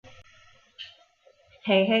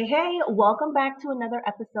Hey, hey, hey, welcome back to another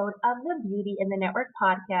episode of the Beauty in the Network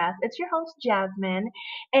podcast. It's your host, Jasmine,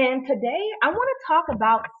 and today I want to talk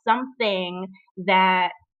about something that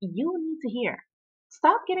you need to hear.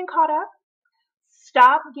 Stop getting caught up.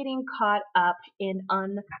 Stop getting caught up in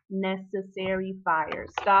unnecessary fires.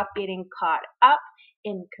 Stop getting caught up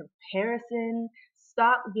in comparison.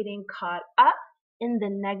 Stop getting caught up in the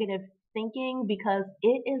negative thinking because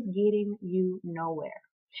it is getting you nowhere.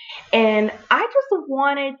 And I just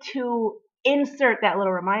wanted to insert that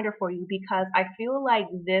little reminder for you because I feel like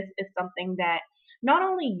this is something that not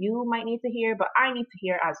only you might need to hear, but I need to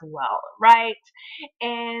hear as well, right?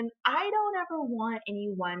 And I don't ever want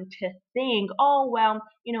anyone to think, oh, well,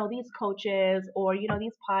 these coaches or,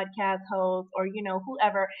 these podcast hosts or,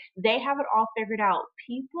 whoever, they have it all figured out.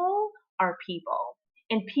 People are people.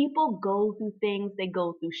 And people go through things, they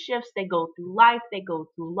go through shifts, they go through life, they go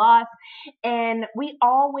through loss. And we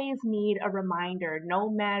always need a reminder, no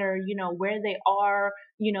matter, where they are,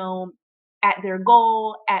 at their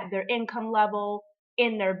goal, at their income level,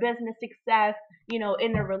 in their business success,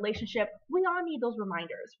 in their relationship. We all need those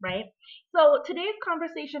reminders, right? So today's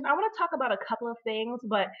conversation, I want to talk about a couple of things,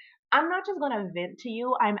 but I'm not just going to vent to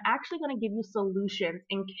you. I'm actually going to give you solutions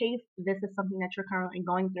in case this is something that you're currently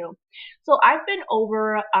going through. So I've been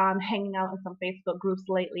over hanging out in some Facebook groups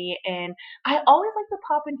lately, and I always like to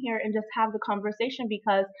pop in here and just have the conversation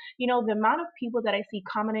because, the amount of people that I see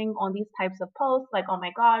commenting on these types of posts, like, oh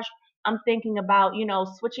my gosh, I'm thinking about,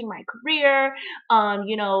 switching my career, um,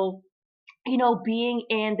 you know, being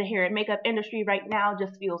in the hair and makeup industry right now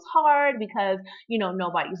just feels hard because,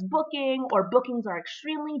 nobody's booking or bookings are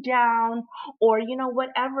extremely down or,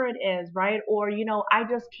 whatever it is, right? Or, I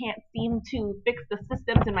just can't seem to fix the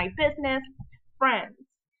systems in my business. Friends,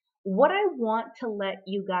 what I want to let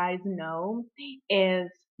you guys know is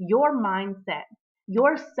your mindset,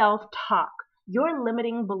 your self talk, your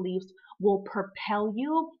limiting beliefs will propel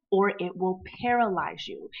you or it will paralyze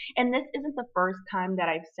you. And this isn't the first time that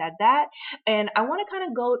I've said that. And I want to kind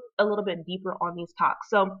of go a little bit deeper on these talks.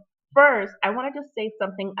 So, first, I want to just say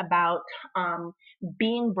something about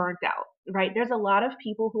being burnt out, right? There's a lot of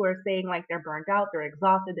people who are saying like they're burnt out, they're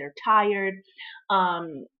exhausted, they're tired.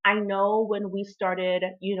 I know when we started,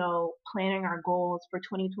 planning our goals for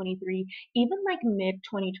 2023, even like mid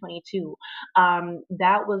 2022,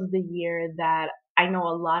 that was the year that I know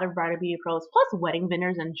a lot of bridal beauty pros plus wedding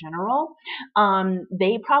vendors in general,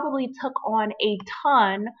 they probably took on a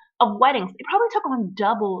ton of weddings. They probably took on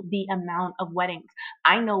double the amount of weddings.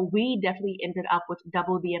 I know we definitely ended up with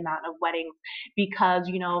double the amount of weddings because,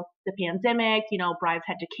 the pandemic, brides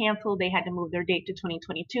had to cancel. They had to move their date to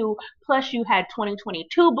 2022. Plus you had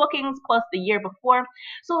 2022 bookings plus the year before.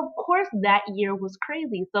 So of course that year was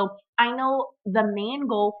crazy. So I know the main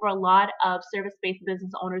goal for a lot of service-based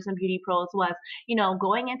business owners and beauty pros was,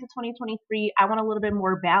 going into 2023, I want a little bit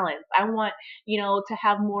more balance. I want, to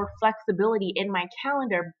have more flexibility in my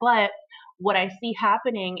calendar. But what I see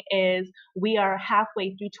happening is we are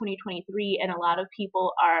halfway through 2023 and a lot of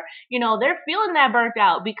people are, they're feeling that burnt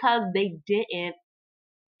out because they didn't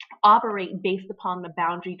operate based upon the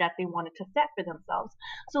boundary that they wanted to set for themselves.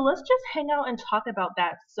 So let's just hang out and talk about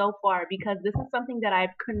that so far because this is something that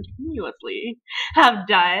I've continuously have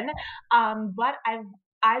done. But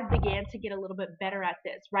I've began to get a little bit better at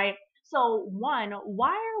this, right? So one, why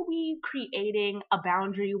are we creating a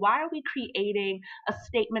boundary? Why are we creating a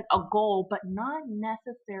statement, a goal, but not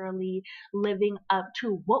necessarily living up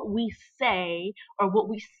to what we say or what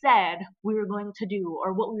we said we were going to do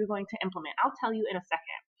or what we were going to implement? I'll tell you in a second.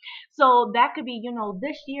 So that could be,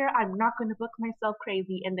 this year I'm not going to book myself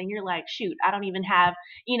crazy. And then you're like, shoot, I don't even have,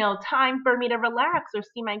 time for me to relax or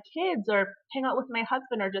see my kids or hang out with my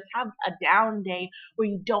husband or just have a down day where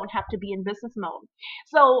you don't have to be in business mode.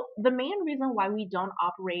 So the main reason why we don't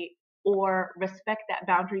operate or respect that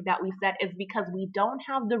boundary that we set is because we don't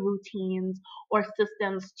have the routines or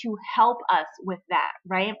systems to help us with that,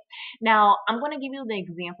 right? Now, I'm going to give you the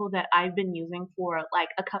example that I've been using for like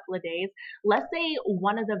a couple of days. Let's say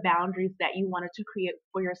one of the boundaries that you wanted to create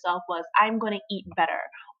for yourself was I'm going to eat better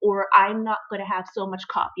or I'm not going to have so much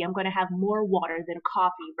coffee. I'm going to have more water than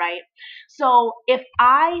coffee, right? So if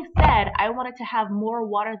I said I wanted to have more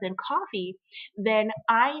water than coffee, then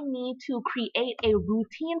I need to create a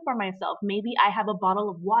routine for myself. Maybe I have a bottle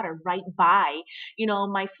of water right by,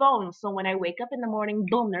 my phone. So when I wake up in the morning,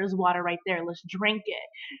 boom, there's water right there. Let's drink it.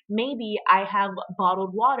 Maybe I have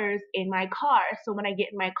bottled waters in my car. So when I get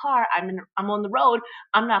in my car, I'm on the road.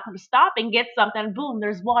 I'm not going to stop and get something. Boom,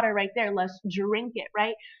 there's water right there. Let's drink it,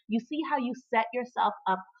 right? You see how you set yourself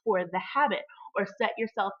up for the habit or set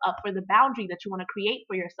yourself up for the boundary that you want to create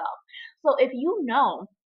for yourself. So if you know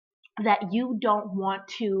that you don't want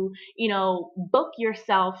to, book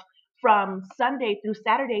yourself from Sunday through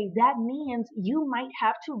Saturday, that means you might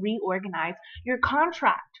have to reorganize your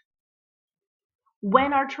contract.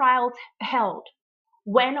 When are trials held?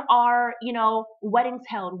 When are, weddings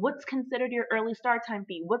held? What's considered your early start time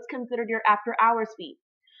fee? What's considered your after hours fee?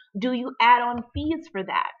 Do you add on fees for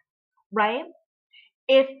that? Right?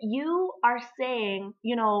 If you are saying,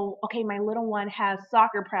 okay, my little one has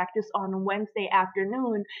soccer practice on Wednesday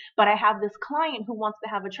afternoon, but I have this client who wants to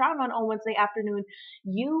have a trial run on Wednesday afternoon,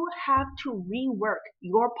 you have to rework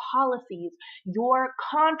your policies, your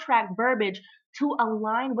contract verbiage to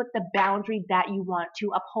align with the boundary that you want to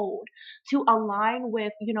uphold, to align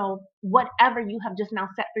with, whatever you have just now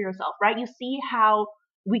set for yourself, right? You see how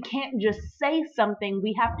we can't just say something,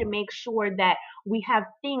 we have to make sure that we have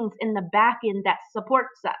things in the back end that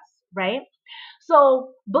supports us, right?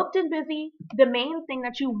 So booked and busy, the main thing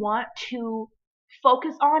that you want to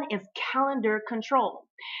focus on is calendar control.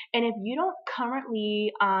 And if you don't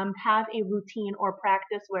currently have a routine or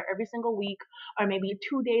practice where every single week or maybe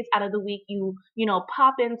 2 days out of the week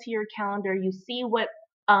pop into your calendar, you see what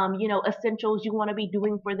essentials you want to be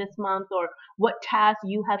doing for this month or what tasks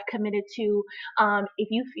you have committed to. If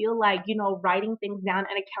you feel like, writing things down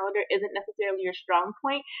in a calendar isn't necessarily your strong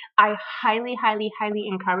point, I highly, highly, highly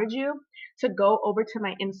encourage you to go over to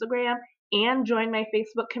my Instagram and join my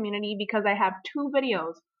Facebook community because I have two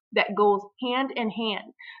videos that goes hand in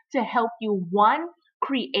hand to help you, one,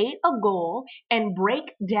 create a goal and break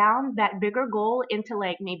down that bigger goal into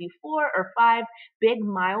like maybe 4 or 5 big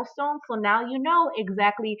milestones. So now you know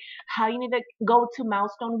exactly how you need to go to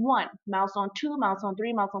milestone 1, milestone 2, milestone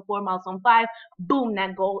 3, milestone 4, milestone 5. Boom,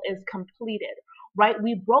 that goal is completed, right?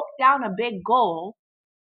 We broke down a big goal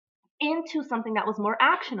into something that was more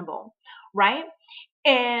actionable, right?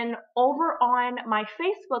 And over on my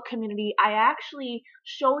Facebook community, I actually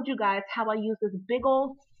showed you guys how I use this big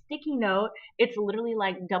old sticky note. It's literally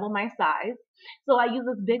like double my size. So I use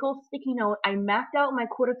this big old sticky note. I mapped out my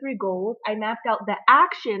quarter 3 goals. I mapped out the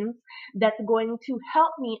actions that's going to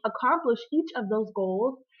help me accomplish each of those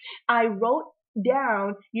goals. I wrote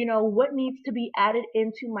down, what needs to be added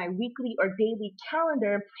into my weekly or daily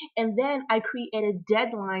calendar. And then I created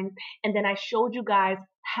deadlines. And then I showed you guys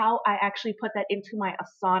how I actually put that into my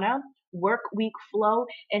Asana work week flow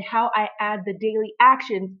and how I add the daily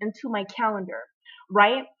actions into my calendar,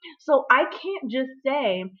 right? So I can't just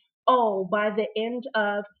say, oh, by the end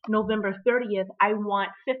of November 30th, I want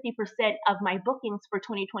 50% of my bookings for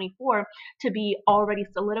 2024 to be already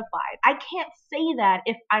solidified. I can't say that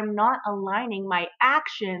if I'm not aligning my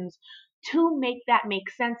actions to make that make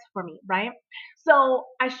sense for me, right? So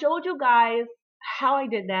I showed you guys how I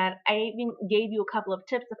did that. I even gave you a couple of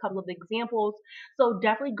tips, a couple of examples. So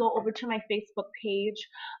definitely go over to my Facebook page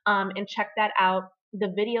and check that out.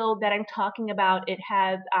 The video that I'm talking about, it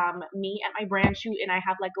has me at my brand shoot, and I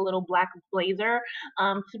have like a little black blazer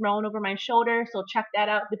thrown over my shoulder. So check that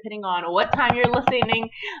out depending on what time you're listening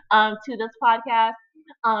to this podcast.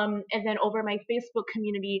 And then over my Facebook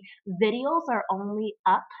community, videos are only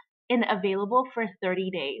up and available for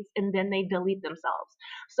 30 days and then they delete themselves.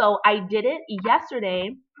 So I did it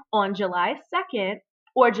yesterday on July 2nd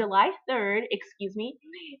or July 3rd, excuse me.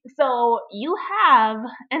 So you have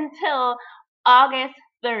until August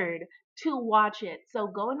 3rd to watch it. So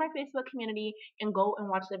go in my Facebook community and go and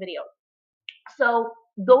watch the video. So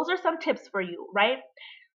those are some tips for you, right?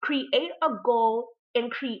 Create a goal and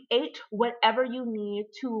create whatever you need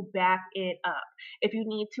to back it up. If you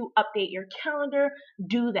need to update your calendar,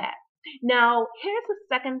 do that. Now, here's the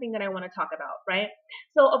second thing that I want to talk about, right?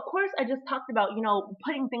 So, of course, I just talked about,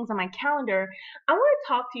 putting things on my calendar. I want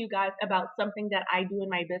to talk to you guys about something that I do in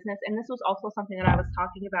my business. And this was also something that I was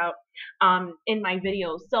talking about in my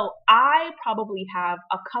videos. So, I probably have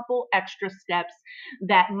a couple extra steps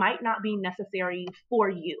that might not be necessary for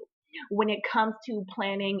you when it comes to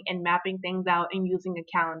planning and mapping things out and using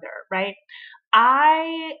a calendar, right?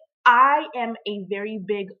 I I am a very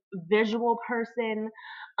big visual person.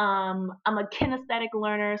 I'm a kinesthetic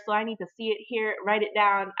learner, so I need to see it, hear it, write it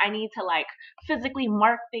down. I need to like physically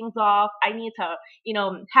mark things off. I need to,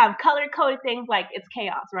 have color coded things. Like it's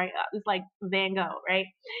chaos, right? It's like Van Gogh, right?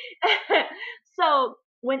 So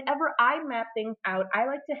whenever I map things out, I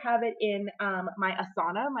like to have it in my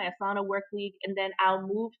Asana work week, and then I'll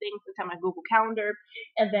move things into my Google Calendar,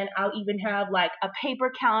 and then I'll even have like a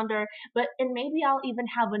paper calendar, and maybe I'll even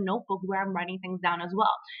have a notebook where I'm writing things down as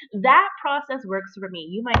well. That process works for me.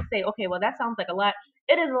 You might say, okay, well that sounds like a lot.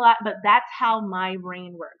 It is a lot, but that's how my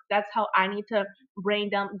brain works. That's how I need to brain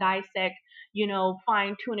dump, dissect,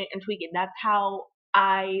 fine tune it and tweak it. That's how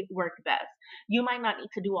I work best. You might not need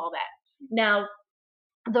to do all that. Now,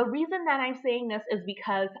 The reason that I'm saying this is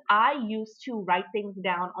because I used to write things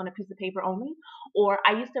down on a piece of paper only, or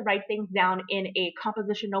I used to write things down in a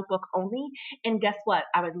composition notebook only. And guess what?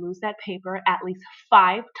 I would lose that paper at least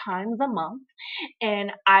 5 times a month,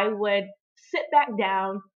 and I would sit back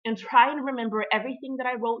down and try and remember everything that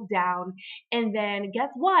I wrote down. And then guess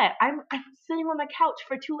what? I'm sitting on the couch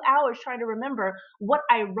for 2 hours trying to remember what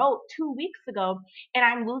I wrote 2 weeks ago, and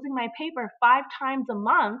I'm losing my paper 5 times a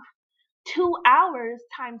month. 2 hours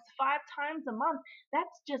times 5 times a month,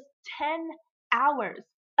 that's just 10 hours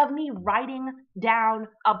of me writing down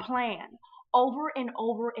a plan over and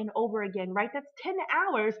over and over again, right? That's 10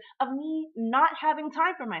 hours of me not having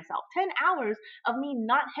time for myself, 10 hours of me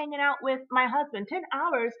not hanging out with my husband, 10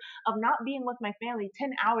 hours of not being with my family,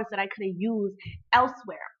 10 hours that I could have used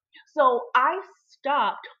elsewhere. So I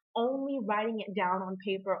stopped only writing it down on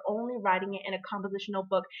paper, only writing it in a compositional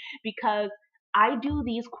book, because I do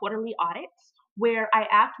these quarterly audits where I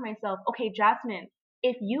ask myself, okay, Jasmine,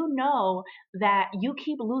 if you know that you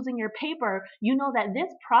keep losing your paper, you know that this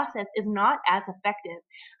process is not as effective.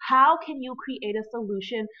 How can you create a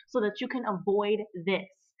solution so that you can avoid this?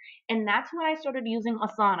 And that's when I started using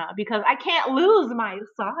Asana, because I can't lose my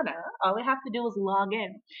Asana. All I have to do is log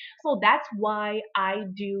in. So that's why I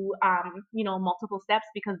do, multiple steps,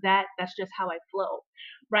 because that's just how I flow,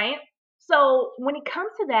 right? So when it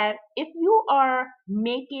comes to that, if you are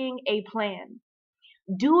making a plan,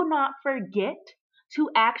 do not forget to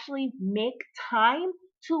actually make time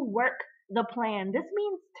to work the plan. This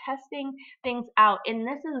means testing things out. And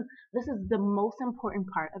this is the most important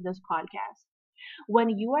part of this podcast.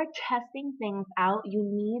 When you are testing things out, you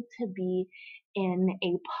need to be in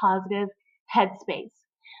a positive headspace.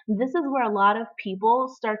 This is where a lot of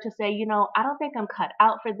people start to say, I don't think I'm cut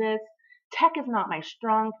out for this. Tech is not my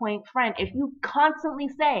strong point. Friend, if you constantly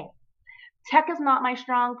say, tech is not my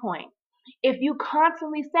strong point, if you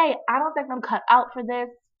constantly say, I don't think I'm cut out for this,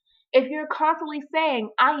 if you're constantly saying,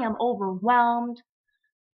 I am overwhelmed,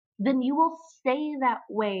 then you will stay that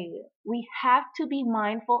way. We have to be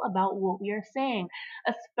mindful about what we are saying,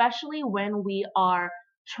 especially when we are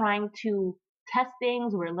trying to test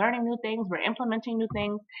things, we're learning new things, we're implementing new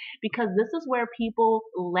things, because this is where people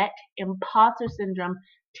let imposter syndrome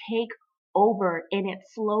take over, and it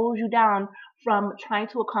slows you down from trying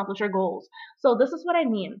to accomplish your goals. So this is what I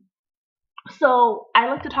mean. So I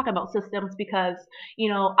like to talk about systems because,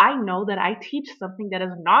 I know that I teach something that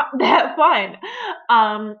is not that fun.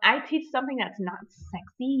 I teach something that's not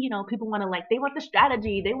sexy. People want to, like, they want the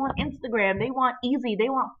strategy, they want Instagram, they want easy, they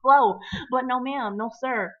want flow. But no, ma'am, no,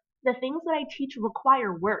 sir. The things that I teach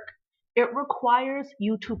require work. It requires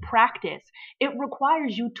you to practice. It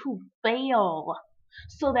requires you to fail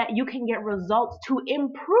so that you can get results to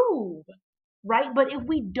improve, right? But if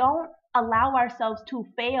we don't allow ourselves to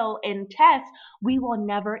fail in tests, we will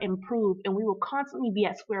never improve, and we will constantly be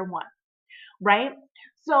at square one, right?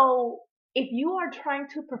 So if you are trying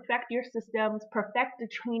to perfect your systems, perfect the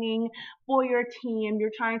training for your team,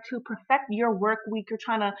 you're trying to perfect your work week, you're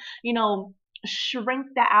trying to, shrink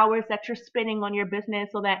the hours that you're spending on your business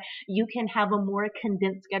so that you can have a more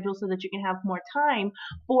condensed schedule, so that you can have more time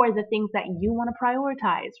for the things that you want to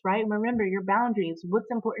prioritize, right? Remember your boundaries,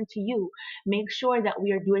 what's important to you. Make sure that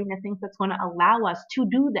we are doing the things that's going to allow us to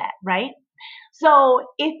do that, right? So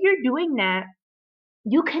if you're doing that,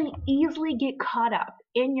 you can easily get caught up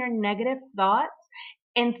in your negative thoughts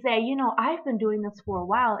and say, I've been doing this for a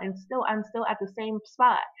while and still I'm still at the same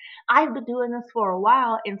spot. I've been doing this for a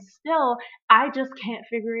while and still I just can't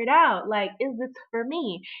figure it out. Like, is this for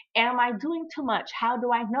me? Am I doing too much? How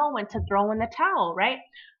do I know when to throw in the towel, right?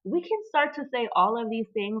 We can start to say all of these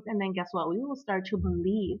things, and then guess what? We will start to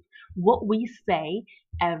believe what we say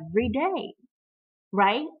every day,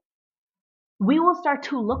 right? We will start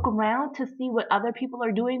to look around to see what other people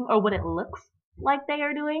are doing, or what it looks like they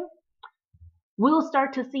are doing. We'll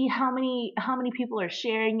start to see how many people are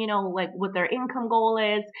sharing, like what their income goal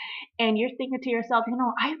is, and you're thinking to yourself,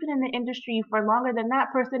 I've been in the industry for longer than that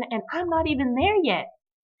person and I'm not even there yet.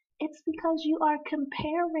 It's because you are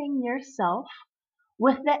comparing yourself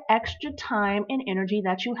with the extra time and energy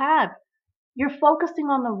that you have. You're focusing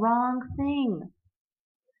on the wrong thing.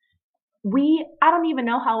 I don't even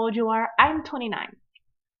know how old you are. I'm 29.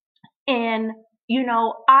 And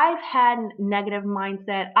I've had negative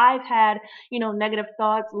mindset. I've had, negative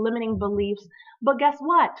thoughts, limiting beliefs. But guess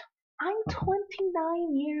what? I'm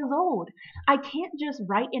 29 years old. I can't just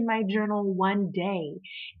write in my journal one day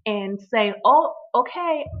and say, oh,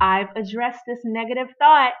 okay, I've addressed this negative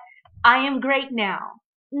thought. I am great now.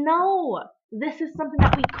 No, this is something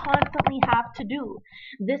that we constantly have to do.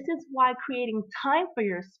 This is why creating time for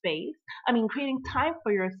your space, creating time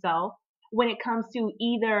for yourself when it comes to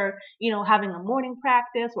either, having a morning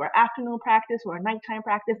practice or afternoon practice or a nighttime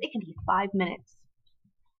practice. It can be 5 minutes.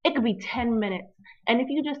 It could be 10 minutes. And if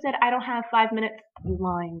you just said, I don't have 5 minutes, you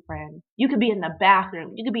lying, friend. You could be in the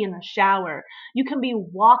bathroom. You could be in the shower. You can be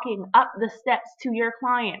walking up the steps to your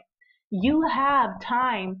client. You have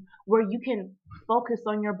time where you can focus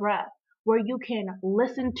on your breath, where you can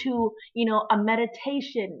listen to, a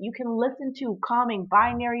meditation. You can listen to calming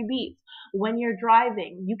binary beats when you're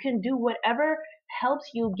driving. You can do whatever helps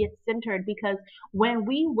you get centered, because when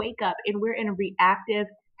we wake up and we're in a reactive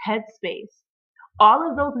headspace, all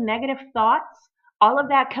of those negative thoughts, all of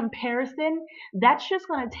that comparison, that's just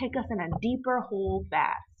going to take us in a deeper hole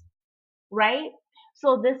fast, right?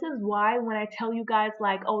 So this is why when I tell you guys,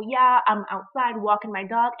 like, oh yeah, I'm outside walking my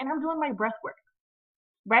dog and I'm doing my breath work,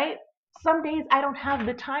 right? Some days I don't have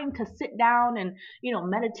the time to sit down and,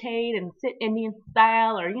 meditate and sit Indian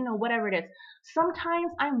style, or, whatever it is.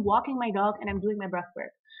 Sometimes I'm walking my dog and I'm doing my breath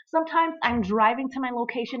work. Sometimes I'm driving to my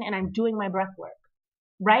location and I'm doing my breath work,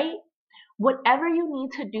 right? Whatever you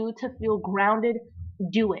need to do to feel grounded,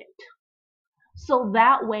 do it. So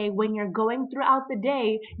that way, when you're going throughout the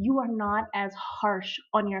day, you are not as harsh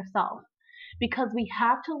on yourself. Because we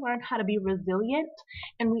have to learn how to be resilient,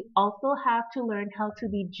 and we also have to learn how to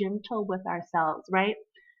be gentle with ourselves, right?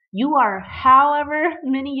 You are however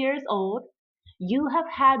many years old, you have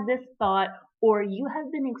had this thought, or you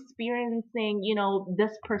have been experiencing,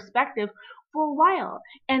 this perspective for a while.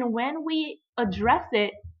 And when we address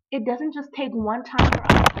it, it doesn't just take one time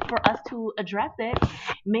for us to address it.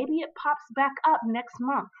 Maybe it pops back up next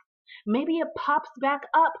month. Maybe it pops back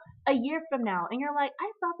up a year from now. And you're like,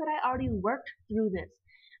 I thought that I already worked through this.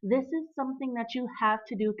 This is something that you have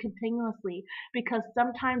to do continuously, because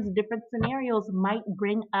sometimes different scenarios might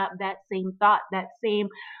bring up that same thought, that same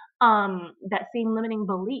limiting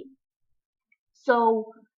belief.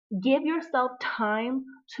 So give yourself time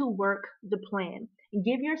to work the plan.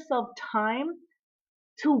 Give yourself time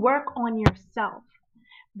to work on yourself.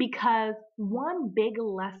 Because one big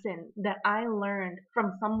lesson that I learned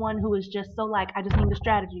from someone who is just so like, I just need a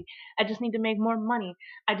strategy. I just need to make more money.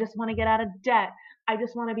 I just want to get out of debt. I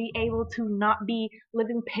just want to be able to not be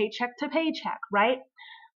living paycheck to paycheck, right?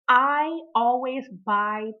 I always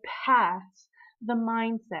bypass the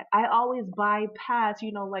mindset. I always bypass,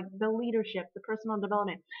 like the leadership, the personal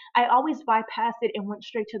development. I always bypassed it and went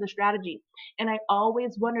straight to the strategy. And I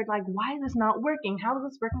always wondered, like, why is this not working? How is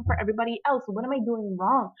this working for everybody else? What am I doing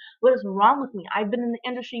wrong? What is wrong with me? I've been in the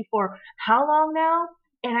industry for how long now?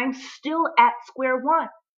 And I'm still at square one.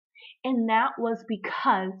 And that was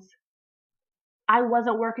because I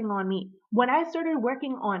wasn't working on me. When I started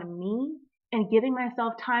working on me and giving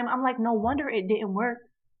myself time, I'm like, no wonder it didn't work,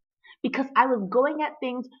 because I was going at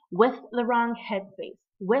things with the wrong headspace,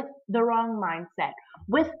 with the wrong mindset,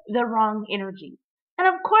 with the wrong energy. And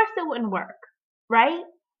of course it wouldn't work, right?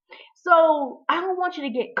 So I don't want you to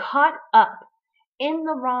get caught up in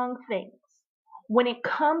the wrong things when it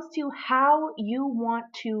comes to how you want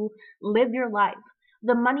to live your life,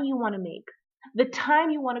 the money you want to make, the time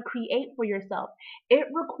you want to create for yourself. It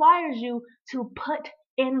requires you to put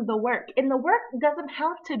in the work. And the work doesn't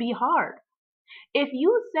have to be hard. If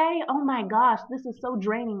you say, oh my gosh, this is so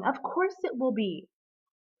draining, of course it will be.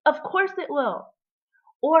 Of course it will.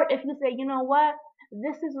 Or if you say, you know what,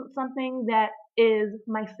 this isn't something that is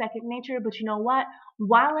my second nature, but you know what,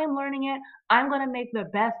 while I'm learning it, I'm going to make the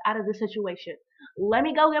best out of the situation. Let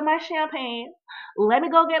me go get my champagne. Let me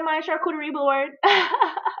go get my charcuterie board.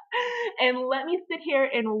 And let me sit here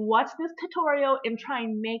and watch this tutorial and try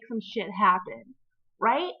and make some shit happen.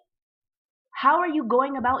 Right? How are you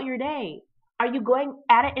going about your day? Are you going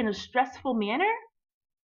at it in a stressful manner?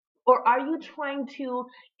 Or are you trying to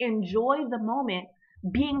enjoy the moment,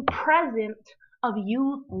 being present of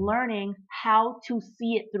you learning how to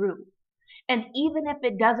see it through? And even if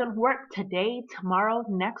it doesn't work today, tomorrow,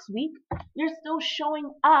 next week, you're still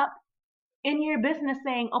showing up in your business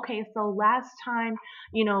saying, okay, so last time,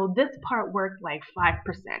 this part worked like 5%.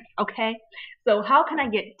 Okay. So how can I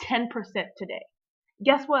get 10% today?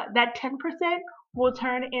 Guess what? That 10% will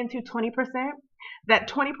turn into 20%. That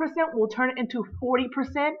 20% will turn into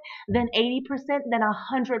 40%, then 80%, then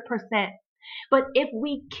 100%. But if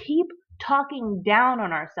we keep talking down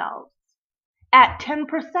on ourselves at 10%,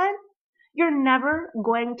 you're never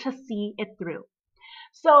going to see it through.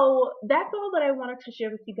 So that's all that I wanted to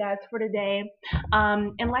share with you guys for today.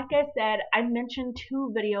 And like I said, I mentioned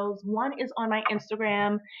two videos. One is on my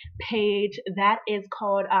Instagram page that is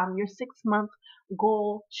called Your 6 Month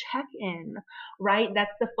Goal Check-In, right?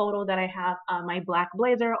 That's the photo that I have my black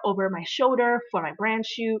blazer over my shoulder for my brand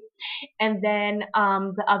shoot. And then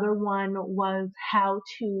the other one was how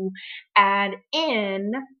to add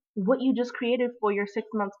in what you just created for your 6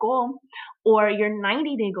 months goal or your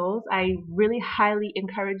 90-day goals. I really highly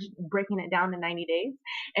encourage breaking it down to 90 days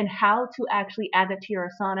and how to actually add that to your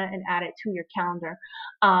Asana and add it to your calendar.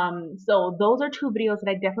 So those are two videos that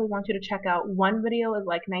I definitely want you to check out. One video is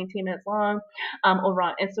like 19 minutes long over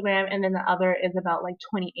on Instagram, and then the other is about like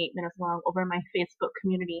 28 minutes long over my Facebook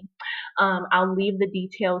community. I'll leave the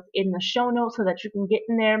details in the show notes so that you can get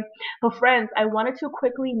in there. But friends, I wanted to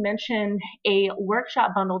quickly mention a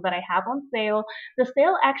workshop bundle that I have on sale. The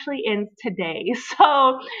sale actually ends today.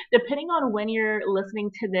 So depending on when you're listening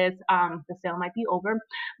to this, the sale might be over,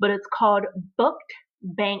 but it's called Booked,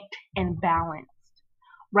 Banked, and Balanced.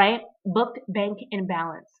 Right? Booked, banked, and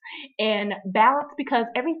balanced. And balanced because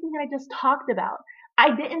everything that I just talked about,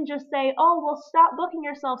 I didn't just say, oh, well, stop booking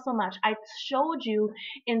yourself so much. I showed you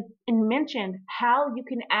and mentioned how you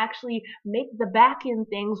can actually make the back end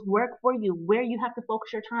things work for you, where you have to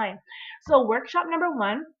focus your time. So, workshop number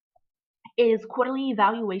one is quarterly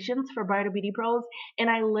evaluations for Bridal Beauty Pros, and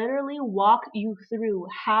I literally walk you through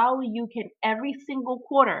how you can every single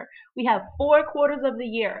quarter. We have 4 quarters of the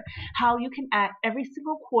year. How you can at every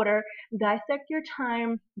single quarter dissect your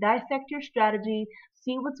time, dissect your strategy,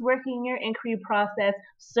 see what's working in your inquiry process,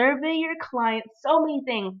 survey your clients, so many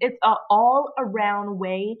things. It's an all around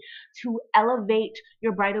way to elevate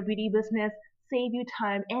your bridal beauty business, save you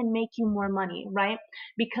time, and make you more money, right?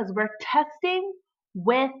 Because we're testing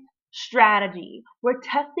with strategy. We're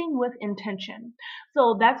testing with intention.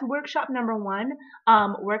 So that's workshop number one.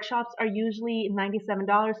 Workshops are usually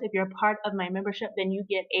 $97. If you're a part of my membership, then you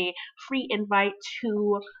get a free invite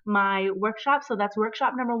to my workshop. So that's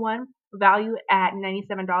workshop number one, value at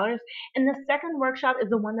 $97. And the second workshop is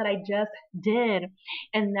the one that I just did,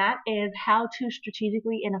 and that is how to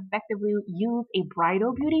strategically and effectively use a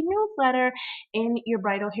bridal beauty newsletter in your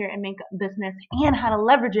bridal hair and makeup business and how to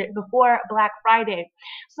leverage it before Black Friday.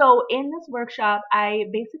 So in this workshop, I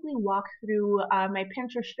basically walk through my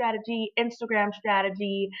Pinterest strategy, Instagram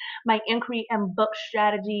strategy, my inquiry and book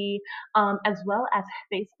strategy, as well as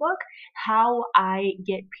Facebook, how I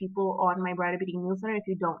get people on my Bridal Beauty newsletter. If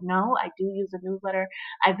you don't know, I do use a newsletter.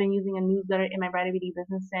 I've been using a newsletter in my Bridal Beauty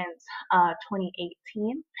business since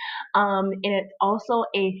 2018. And it's also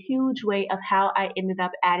a huge way of how I ended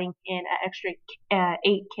up adding in an extra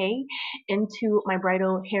 8K into my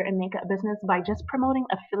bridal hair and makeup business by just promoting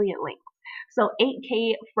affiliate links. So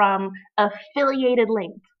 8K from affiliated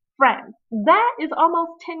links. Friends, that is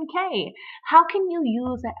almost 10K. How can you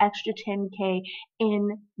use an extra 10K in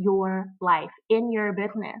your life, in your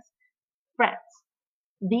business? Friends,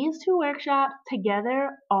 these two workshops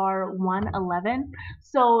together are 111.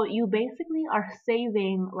 So you basically are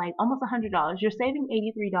saving like almost $100. You're saving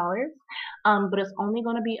 $83. But it's only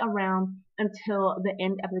going to be around until the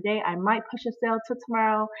end of the day. I might push a sale to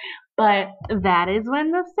tomorrow, but that is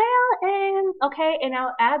when the sale ends. Okay, and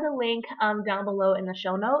I'll add the link down below in the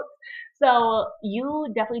show notes. So you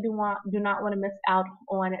definitely do not want to miss out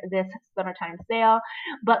on this summertime sale.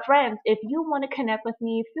 But friends, if you want to connect with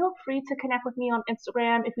me, feel free to connect with me on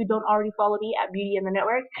Instagram if you don't already follow me at Beauty in the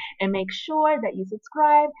Network, and make sure that you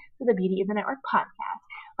subscribe to the Beauty in the Network podcast.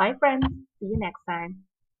 Bye friends, see you next time.